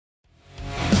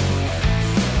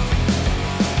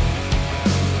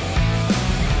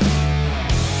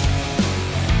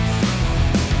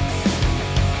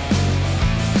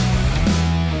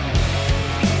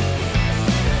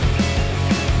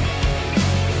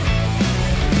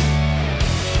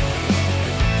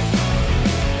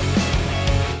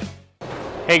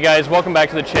Hey guys, welcome back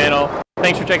to the channel.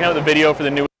 Thanks for checking out the video for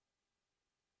the new.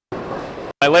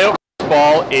 My layout for this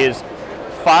ball is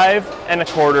 5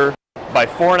 1/4 by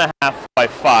 4 1/2 by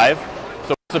 5.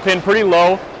 So it's a pin pretty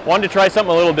low. Wanted to try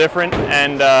something a little different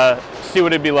and see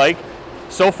what it'd be like.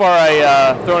 So far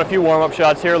I thrown a few warm-up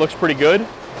shots here. It looks pretty good.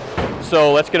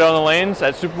 So let's get on the lanes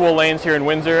at Super Bowl lanes here in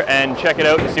Windsor and check it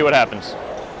out and see what happens.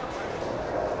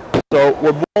 So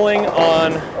we're bowling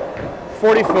on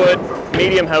 40-foot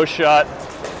medium house shot.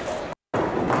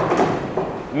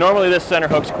 Normally this center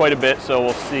hooks quite a bit, so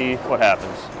we'll see what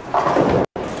happens.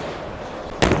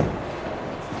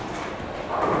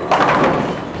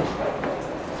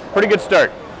 Pretty good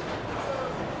start.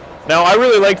 Now I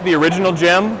really liked the original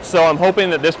gem, so I'm hoping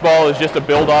that this ball is just a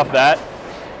build off that.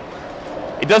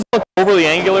 It doesn't look overly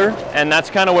angular, and that's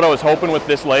kind of what I was hoping with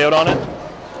this layout on it.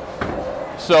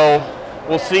 So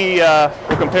we'll see,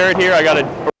 we'll compare it here. I got an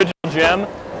original gem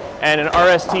and an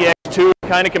RST X2,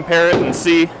 kind of compare it and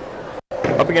see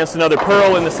up against another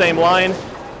pearl in the same line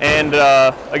and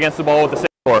against the ball with the same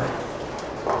core.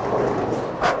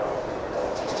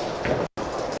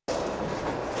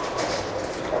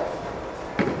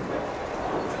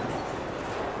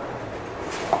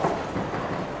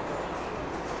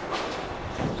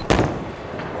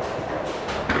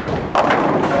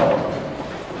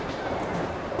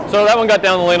 So that one got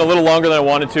down the lane a little longer than I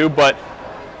wanted to, but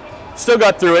still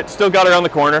got through it, still got around the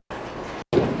corner.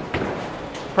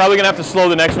 Probably gonna have to slow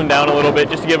the next one down a little bit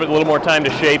just to give it a little more time to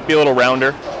shape, be a little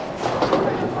rounder.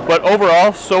 But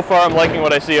overall, so far I'm liking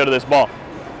what I see out of this ball.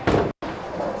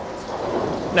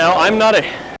 Now, I'm not a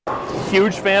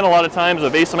huge fan a lot of times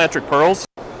of asymmetric pearls.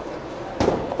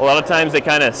 A lot of times they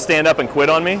kind of stand up and quit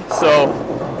on me. So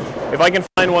if I can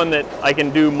find one that I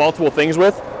can do multiple things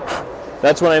with,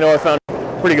 that's when I know I found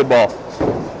a pretty good ball.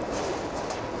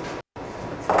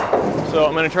 So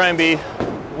I'm gonna try and be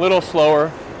a little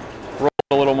slower, roll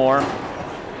a little more.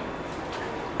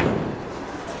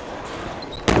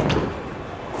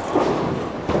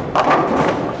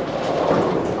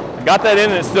 I got that in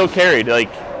and it still carried. Like,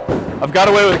 I've got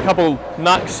away with a couple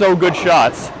not so good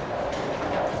shots.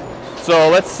 So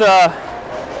let's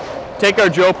take our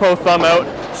JoPo thumb out,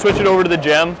 switch it over to the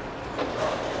gem,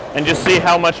 and just see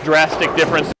how much drastic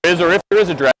difference there is, or if there is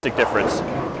a drastic difference.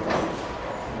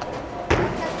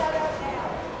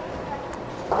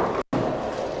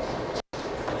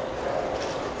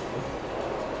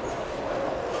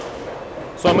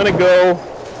 So I'm gonna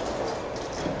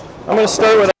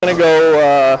start with, I'm gonna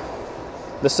go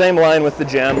the same line with the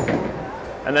gem,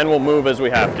 and then we'll move as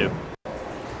we have to.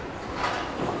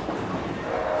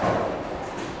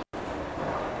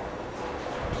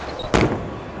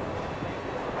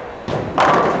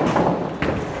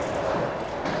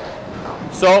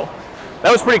 So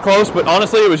that was pretty close, but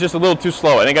honestly it was just a little too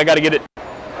slow. I think I got to get it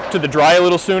to the dry a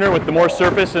little sooner with the more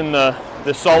surface and the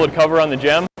solid cover on the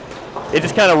gem. It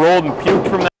just kind of rolled and puked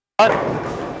from that spot.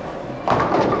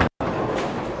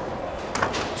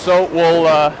 So we'll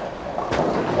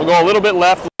go a little bit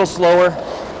left, a little slower,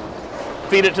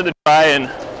 feed it to the dry. And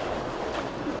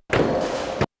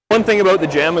one thing about the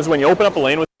gem is when you open up a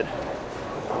lane with it,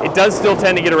 it does still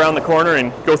tend to get around the corner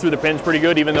and go through the pins pretty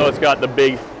good, even though it's got the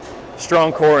big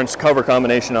strong core and cover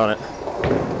combination on it.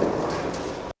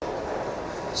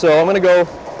 So I'm going to go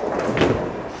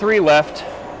 3 left.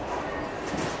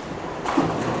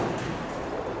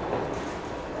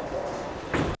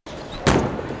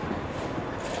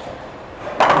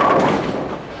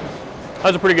 That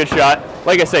was a pretty good shot.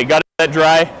 Like I say, got it that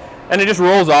dry, and it just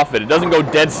rolls off of it. It doesn't go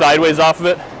dead sideways off of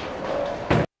it.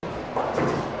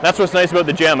 That's what's nice about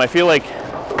the gem. I feel like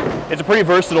it's a pretty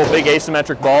versatile, big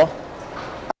asymmetric ball.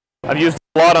 I've used it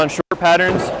a lot on short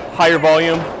patterns, higher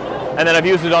volume, and then I've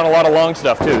used it on a lot of long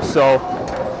stuff too. So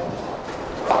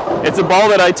it's a ball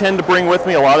that I tend to bring with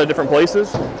me a lot of different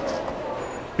places.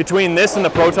 Between this and the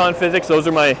proton physics, those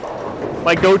are my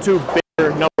go-to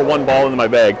bigger #1 ball in my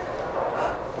bag.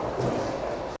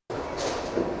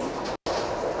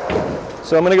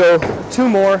 So I'm going to go 2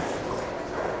 more,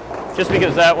 just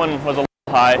because that one was a little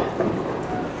high.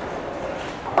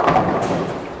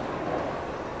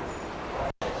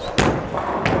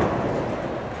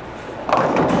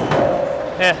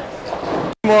 Yeah,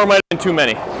 2 more might have been too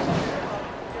many.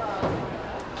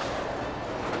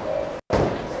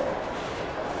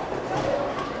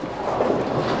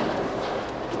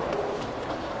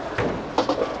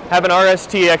 Have an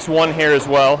RST X1 here as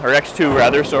well, or X2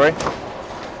 rather, sorry.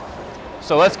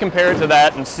 So let's compare it to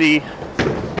that and see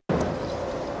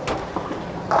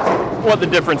what the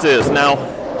difference is. Now,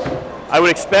 I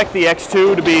would expect the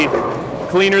X2 to be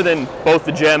cleaner than both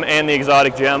the gem and the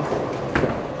exotic gem.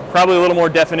 Probably a little more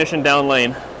definition down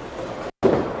lane.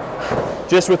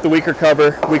 just with the weaker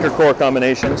cover, weaker core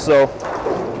combination. So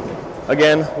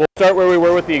again, we'll start where we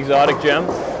were with the EXOTIC GEM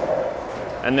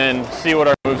and then see what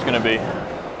our move's gonna be.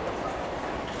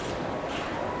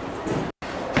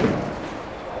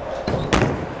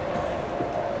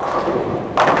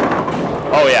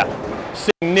 Oh yeah,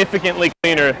 significantly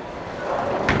cleaner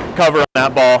cover on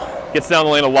that ball. Gets down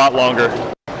the lane a lot longer.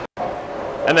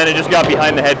 And then it just got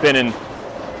behind the head pin and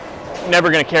never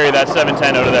gonna carry that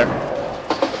 710 out of there.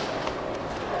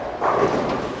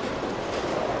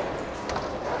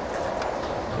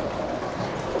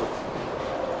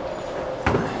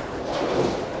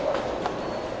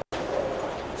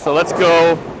 So let's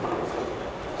go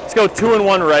 2 and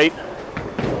 1 right.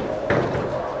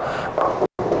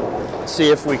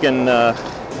 See if we can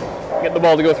get the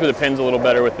ball to go through the pins a little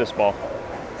better with this ball.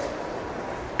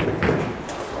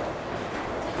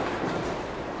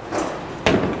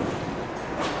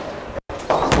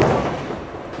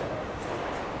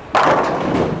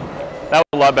 That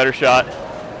was a lot better shot.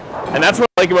 And that's what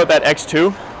I like about that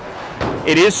X2.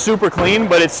 It is super clean,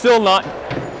 but it's still not,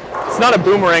 it's not a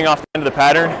boomerang off the end of the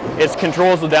pattern. It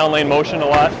controls the down lane motion a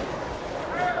lot.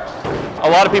 A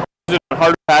lot of people use it on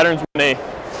harder patterns when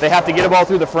they have to get a ball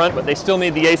through the front, but they still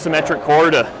need the asymmetric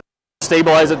core to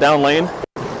stabilize it down lane.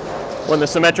 When the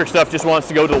symmetric stuff just wants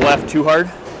to go to the left too hard.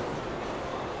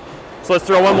 So let's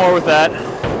throw one more with that.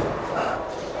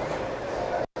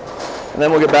 And then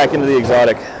we'll get back into the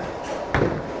EXOTIC.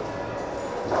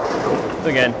 So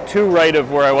again, 2 right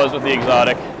of where I was with the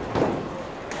EXOTIC.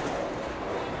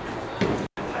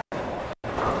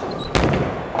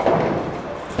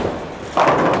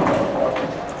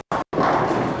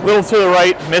 A little to the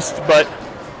right, missed, but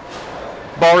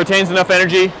ball retains enough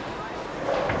energy.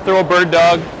 Throw a bird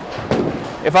dog.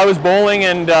 If I was bowling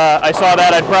and I saw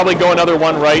that, I'd probably go another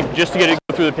 1 right just to get it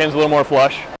through the pins a little more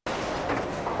flush.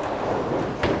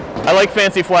 I like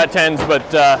fancy flat 10s, but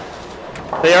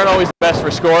they aren't always the best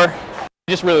for score.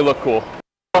 They just really look cool.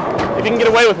 If you can get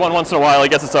away with one once in a while, I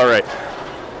guess it's all right.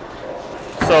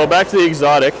 So back to the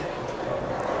EXOTIC.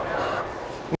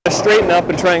 I'm going to straighten up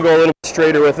and try and go a little bit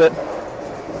straighter with it.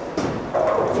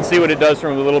 And see what it does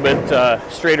from a little bit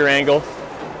straighter angle.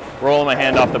 Rolling my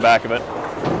hand off the back of it.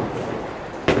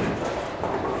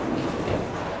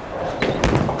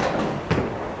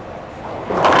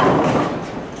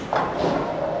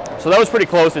 So that was pretty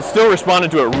close. It still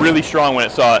responded to it really strong when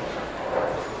it saw it.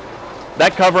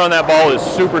 That cover on that ball is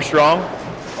super strong.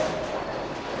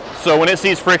 So when it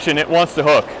sees friction, it wants to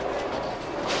hook.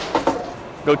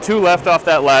 Go 2 left off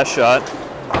that last shot,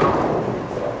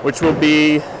 which will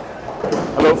be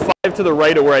about 5 to the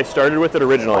right of where I started with it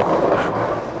originally.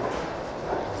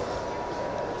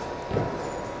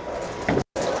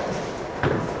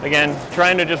 Again,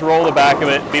 trying to just roll the back of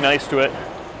it, be nice to it,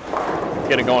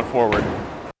 get it going forward.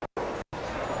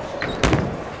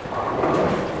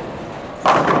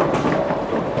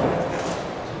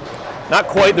 Not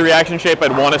quite the reaction shape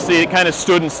I'd want to see. It kind of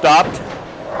stood and stopped.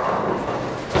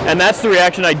 And that's the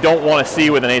reaction I don't want to see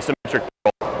with an asymmetric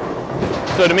roll.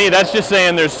 So to me, that's just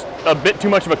saying there's a bit too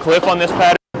much of a cliff on this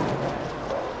pattern.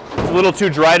 It's a little too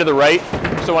dry to the right.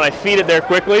 So when I feed it there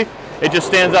quickly, it just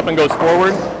stands up and goes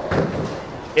forward.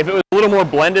 If it was a little more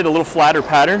blended, a little flatter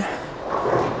pattern,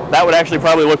 that would actually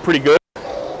probably look pretty good.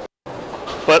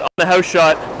 But on the house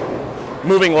shot,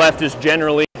 moving left is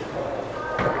generally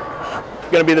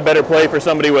going to be the better play for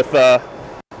somebody with a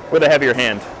heavier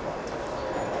hand.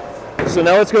 So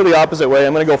now let's go the opposite way.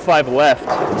 I'm going to go 5 left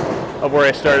of where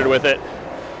I started with it.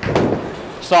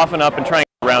 Soften up and try and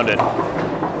get around it.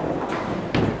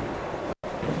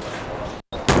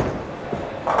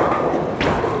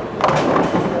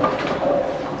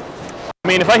 I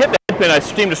mean, if I hit the head pin, I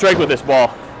seem to strike with this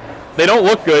ball. They don't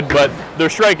look good, but they're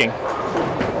striking.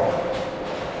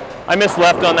 I missed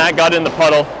left on that, got in the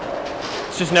puddle.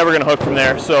 It's just never going to hook from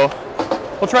there, so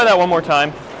we'll try that one more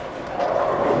time.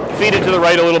 Feed it to the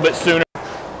right a little bit sooner.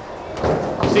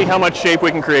 See how much shape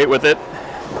we can create with it.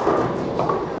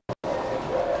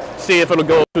 See if it'll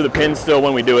go through the pin still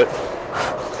when we do it.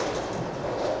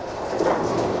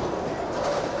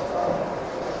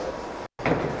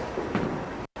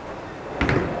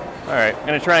 All right, I'm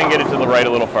going to try and get it to the right a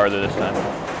little farther this time.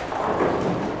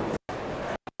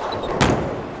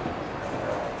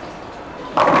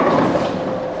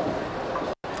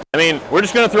 I mean, we're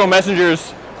just going to throw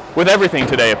messengers with everything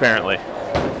today, apparently.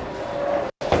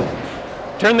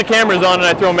 Turn the cameras on and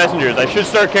I throw messengers. I should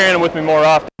start carrying them with me more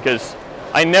often because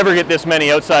I never get this many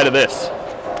outside of this.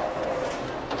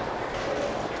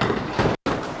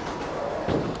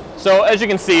 So as you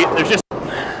can see, there's just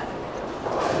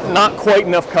not quite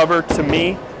enough cover to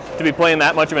me to be playing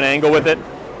that much of an angle with it.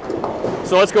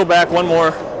 So let's go back one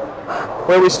more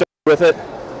where we started with it.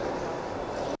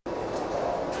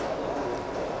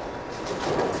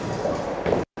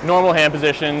 Normal hand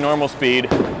position, normal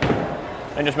speed,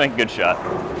 and just make a good shot.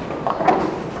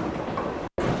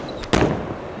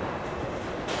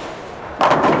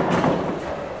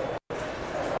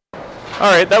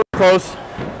 All right, that was close.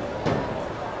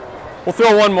 We'll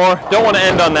throw one more. Don't want to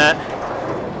end on that.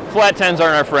 Flat 10s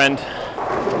aren't our friend.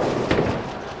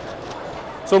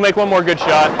 So we'll make one more good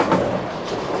shot.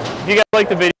 If you guys like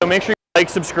the video, make sure you like,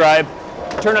 subscribe,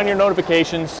 turn on your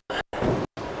notifications.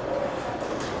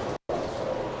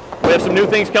 We have some new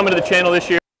things coming to the channel this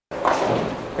year.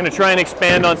 We're going to try and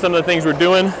expand on some of the things we're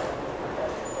doing.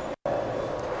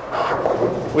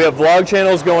 We have vlog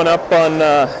channels going up on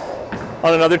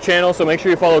another channel, so make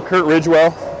sure you follow Kurt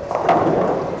Ridgewell.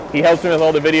 He helps me with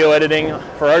all the video editing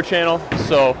for our channel,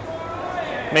 so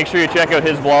make sure you check out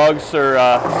his vlogs or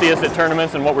see us at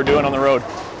tournaments and what we're doing on the road.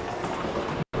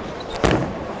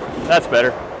 That's better.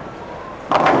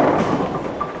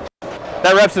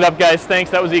 That wraps it up, guys.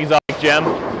 Thanks. That was the Exotic Gem.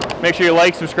 Make sure you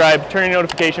like, subscribe, turn on your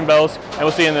notification bells, and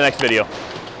we'll see you in the next video.